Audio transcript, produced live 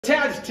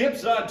Tad's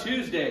Tips on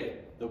Tuesday.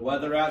 The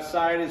weather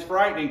outside is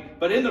frightening,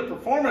 but in the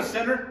Performance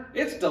Center,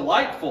 it's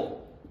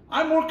delightful.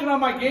 I'm working on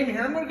my game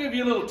here. I'm going to give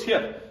you a little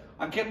tip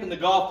on keeping the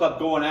golf club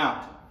going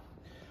out.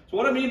 So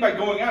what I mean by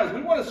going out is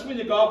we want to swing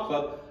the golf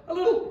club a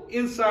little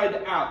inside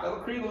to out. That'll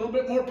create a little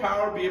bit more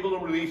power, be able to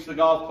release the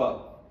golf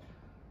club.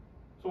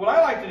 So what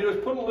I like to do is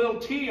put a little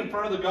tee in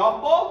front of the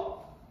golf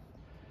ball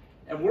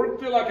and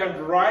feel like I'm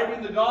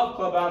driving the golf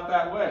club out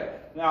that way.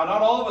 Now,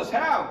 not all of us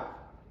have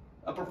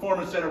a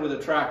Performance Center with a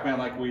TrackMan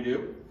like we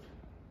do.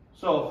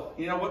 So,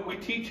 you know what we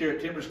teach here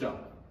at Timberstone.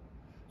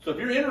 So if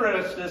you're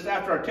interested in this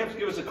after our tips,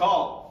 give us a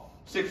call,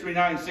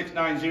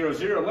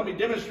 639-6900. Let me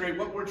demonstrate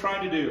what we're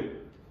trying to do.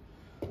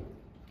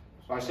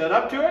 So I set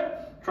up to it,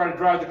 try to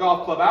drive the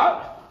golf club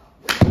out.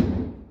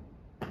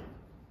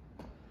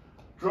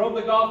 Drove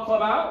the golf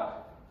club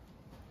out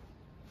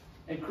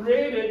and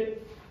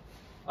created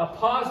a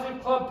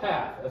positive club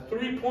path, a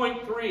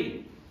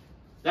 3.3.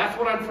 That's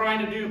what I'm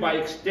trying to do by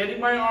extending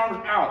my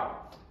arms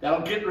out.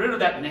 That'll get rid of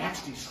that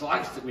nasty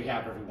slice that we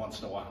have every once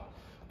in a while.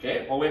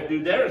 Okay, all we have to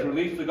do there is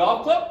release the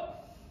golf club.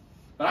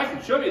 But I can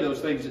show you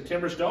those things at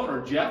Timberstone or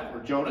Jeff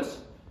or Jonas.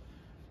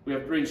 We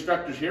have 3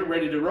 instructors here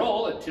ready to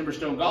roll at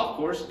Timberstone Golf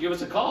Course. Give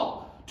us a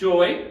call,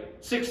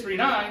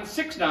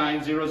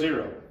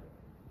 208-639-6900.